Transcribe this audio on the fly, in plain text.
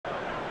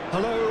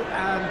Hello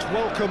and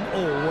welcome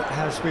all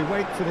as we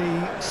wait for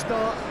the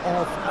start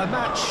of a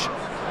match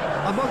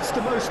amongst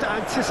the most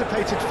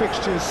anticipated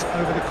fixtures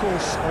over the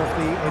course of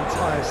the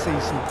entire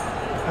season.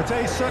 A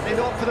day certainly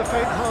not for the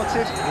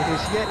faint-hearted. It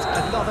is yet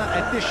another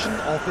edition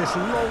of this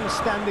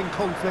long-standing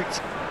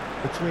conflict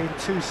between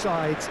two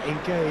sides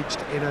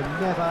engaged in a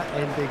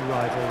never-ending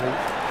rivalry.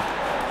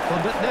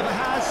 One that never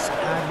has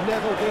and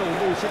never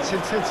will lose its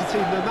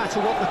intensity no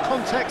matter what the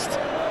context,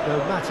 no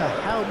matter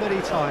how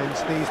many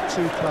times these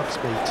two clubs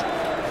meet.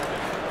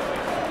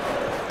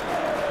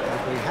 And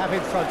we have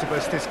in front of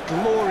us this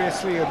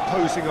gloriously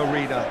imposing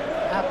arena,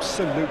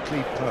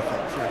 absolutely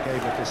perfect for a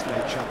game of this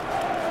nature.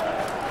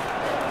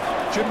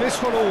 Jim, this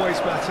one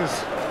always matters.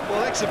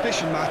 Well,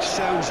 exhibition match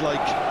sounds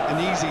like an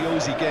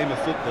easy-ozy game of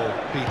football,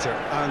 Peter,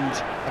 and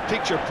a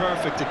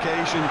picture-perfect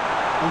occasion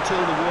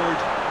until the word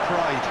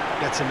pride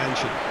gets a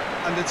mention.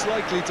 And it's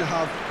likely to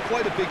have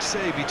quite a big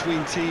say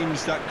between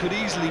teams that could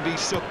easily be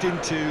sucked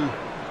into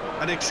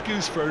an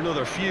excuse for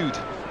another feud.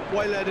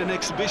 Why let an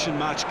exhibition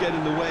match get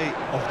in the way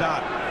of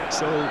that?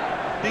 So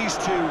these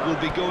two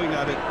will be going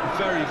at it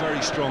very,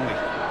 very strongly.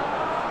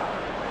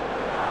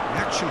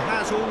 The action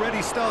has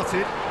already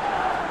started.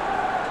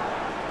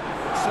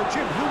 So,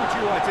 Jim, who would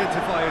you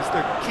identify as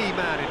the key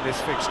man in this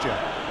fixture?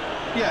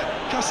 Yeah,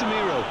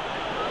 Casemiro.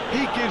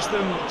 He gives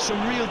them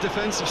some real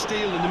defensive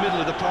steel in the middle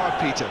of the park,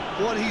 Peter.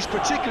 What he's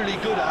particularly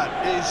good at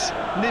is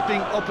nipping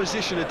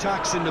opposition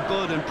attacks in the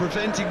bud and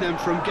preventing them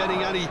from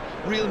getting any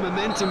real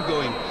momentum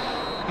going.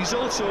 He's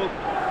also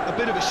a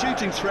bit of a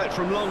shooting threat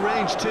from long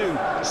range too,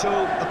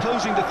 so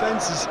opposing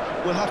defences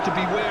will have to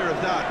beware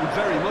of that, and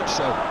very much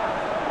so.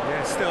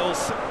 Yeah, still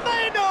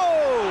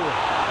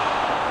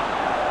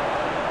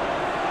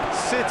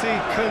City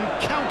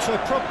can counter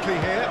promptly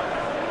here.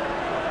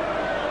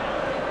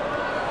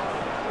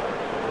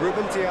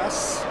 Ruben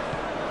Dias.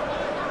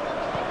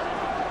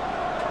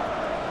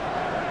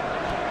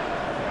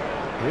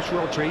 Here's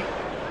Rodri.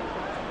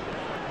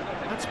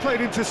 That's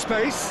played into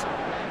space.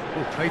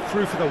 Oh, played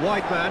through for the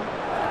wide man.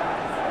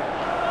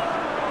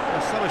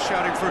 Well, some are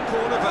shouting for a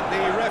corner, but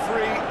the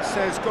referee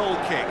says goal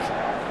kick.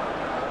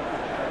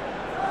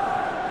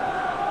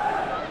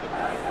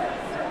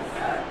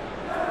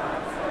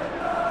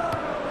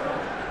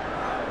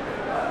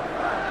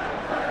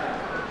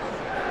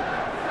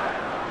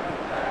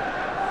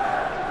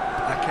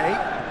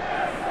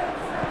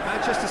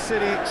 Manchester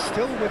City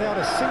still without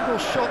a single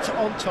shot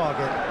on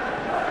target.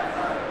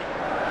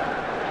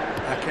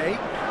 Ake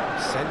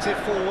sent it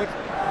forward.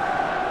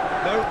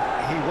 No,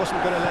 he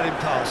wasn't going to let him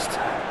past.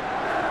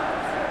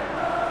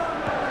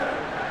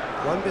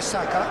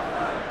 Wan-Bissaka.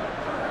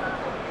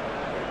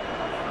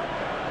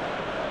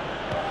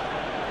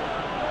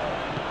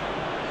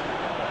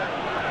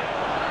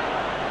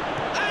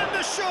 And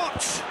the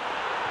shot!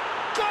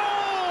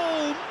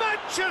 Goal!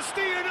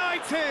 Manchester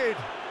United!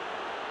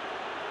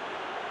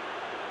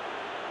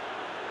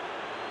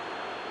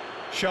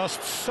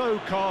 Just so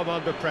calm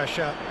under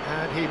pressure,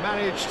 and he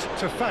managed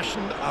to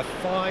fashion a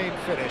fine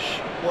finish.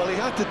 Well, he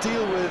had to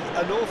deal with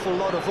an awful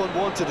lot of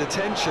unwanted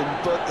attention,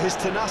 but his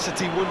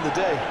tenacity won the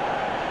day.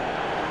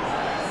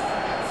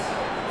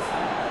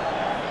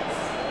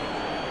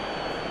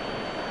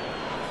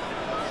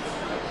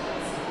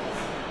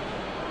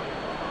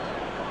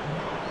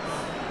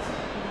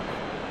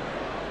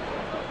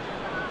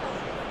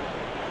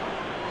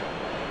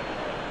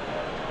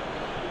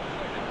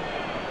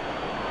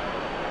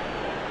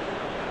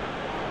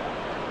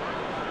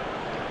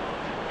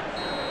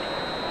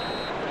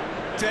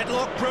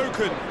 Deadlock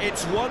broken,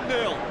 it's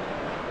 1-0.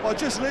 Well,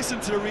 just listen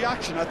to the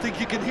reaction. I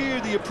think you can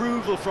hear the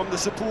approval from the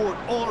support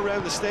all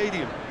around the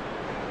stadium.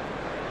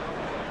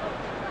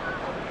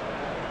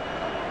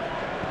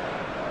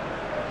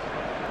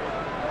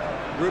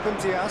 Ruben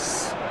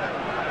Dias.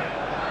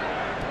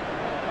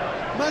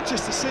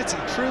 Manchester City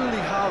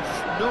truly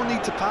have no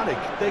need to panic.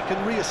 They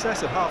can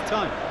reassess at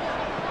half-time.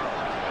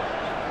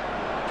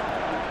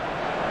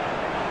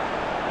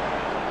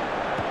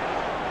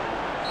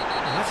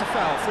 That's a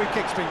foul. Free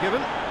kick's been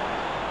given.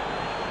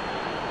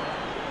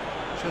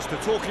 Just a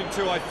talking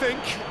to, I think.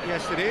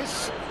 Yes, it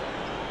is.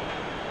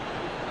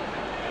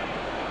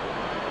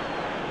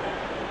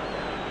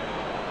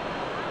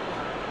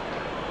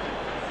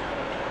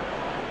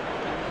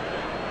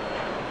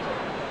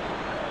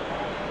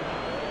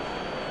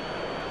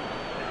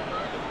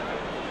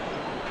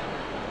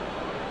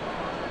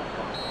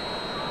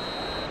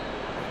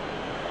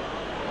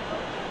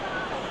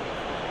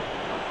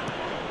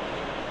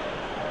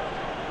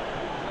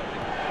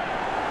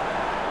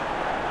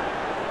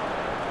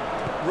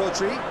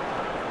 Rodri.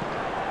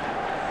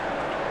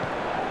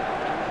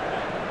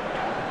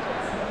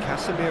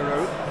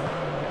 Casemiro.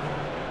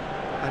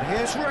 And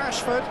here's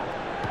Rashford.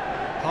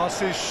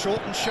 Passes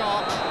short and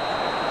sharp.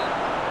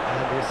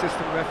 And the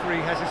assistant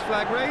referee has his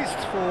flag raised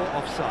for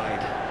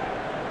offside.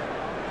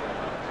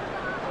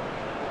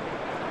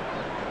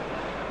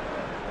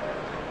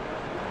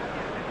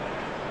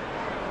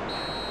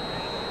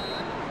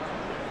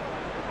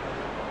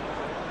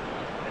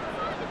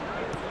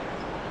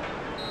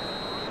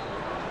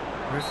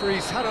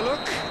 Referee's had a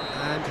look,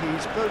 and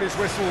he's blown his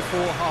whistle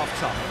for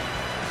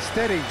half-time.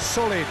 Steady,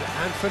 solid,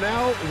 and for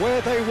now,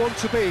 where they want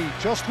to be.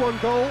 Just one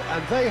goal,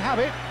 and they have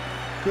it.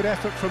 Good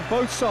effort from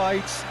both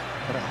sides,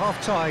 but at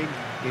half-time,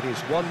 it is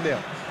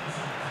 1-0.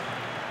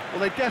 Well,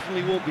 they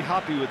definitely won't be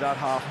happy with that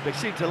half. They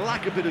seem to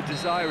lack a bit of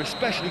desire,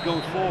 especially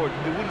going forward.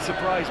 It wouldn't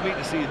surprise me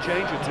to see a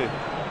change or two.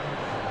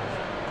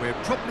 We're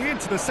promptly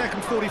into the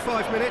second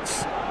 45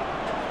 minutes.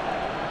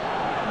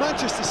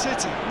 Manchester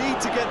City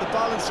need to get the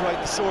balance right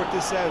to sort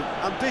this out.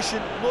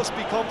 Ambition must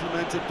be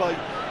complemented by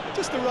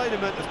just the right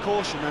amount of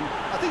caution, and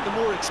I think the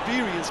more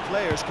experienced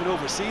players can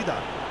oversee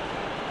that.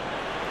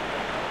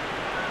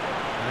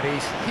 And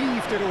he's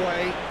heaved it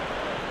away.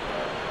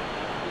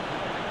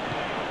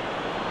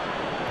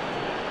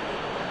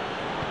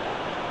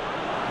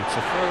 It's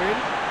a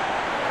throw-in.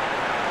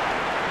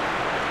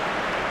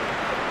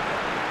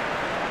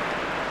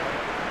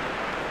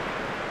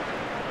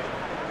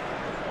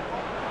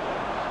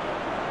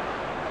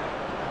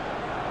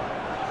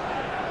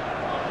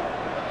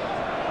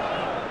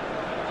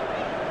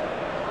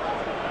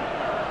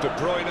 De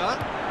Bruyne.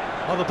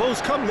 Oh, the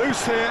ball's come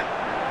loose here.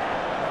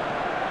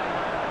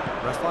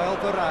 Rafael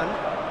Varane.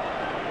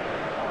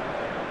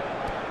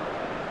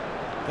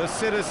 The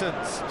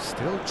citizens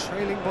still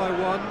trailing by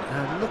one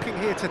and looking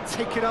here to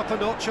take it up a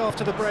notch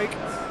after the break.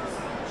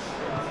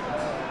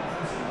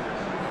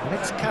 And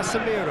it's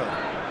Casemiro.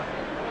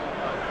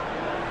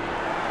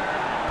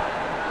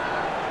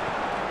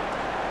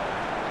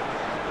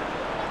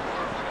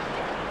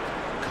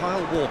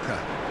 Kyle Walker.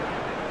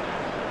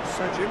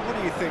 So, Jim, what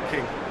are you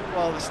thinking?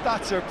 Well, the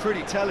stats are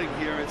pretty telling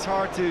here. It's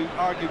hard to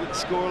argue with the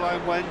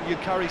scoreline when you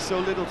carry so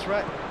little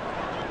threat.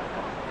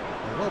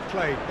 Well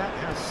played. That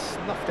has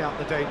snuffed out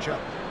the danger.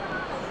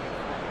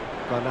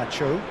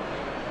 Garnacho.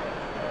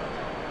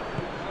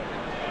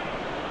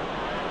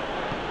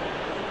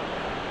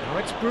 Now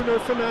it's Bruno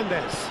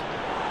Fernandes.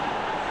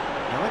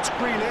 Now it's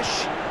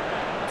Grealish.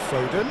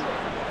 Foden.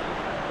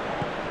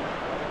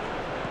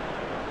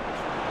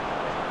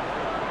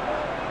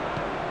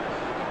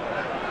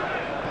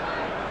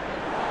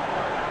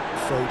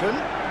 Foden.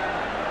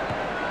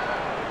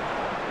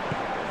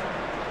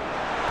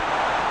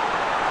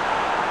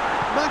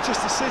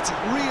 Manchester City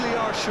really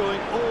are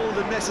showing all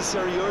the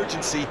necessary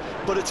urgency,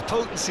 but it's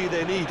potency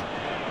they need.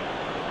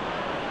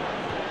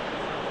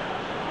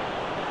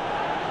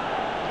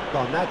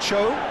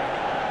 Garnacho.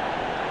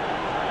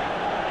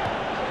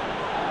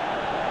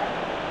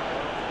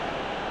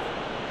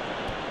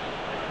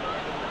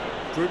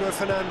 Bruno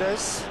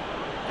Fernandes.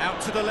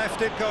 Out to the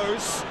left it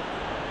goes.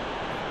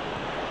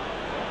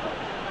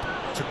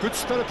 It's a good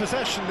spell of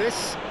possession,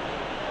 this.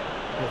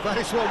 Well, that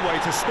is one way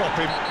to stop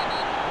him.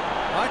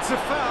 It's a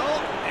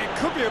foul. It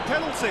could be a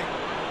penalty.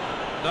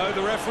 No,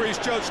 the referee's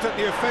judged that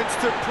the offence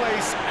took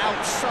place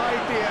outside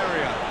the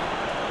area.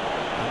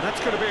 And that's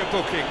going to be a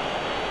booking.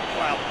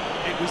 Well,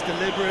 it was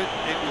deliberate,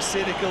 it was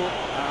cynical,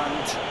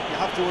 and you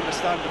have to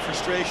understand the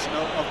frustration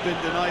of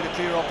being denied a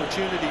clear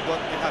opportunity,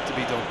 but it had to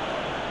be done.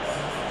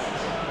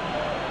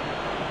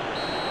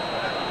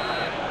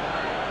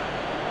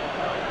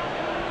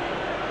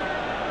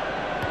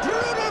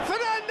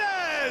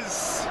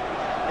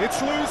 It's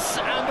loose,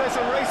 and there's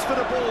a race for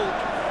the ball.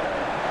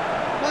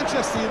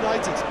 Manchester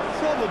United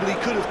probably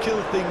could have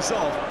killed things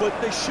off, but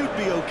they should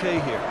be okay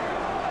here.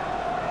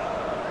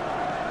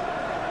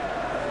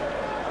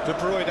 De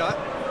Bruyne.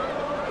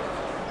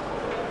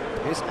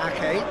 Here's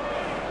Ake.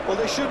 Well,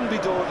 they shouldn't be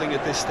dawdling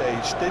at this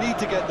stage. They need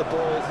to get the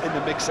ball in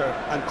the mixer,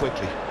 and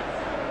quickly.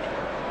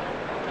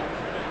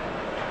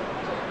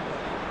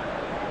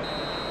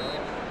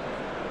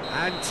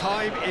 And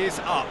time is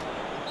up.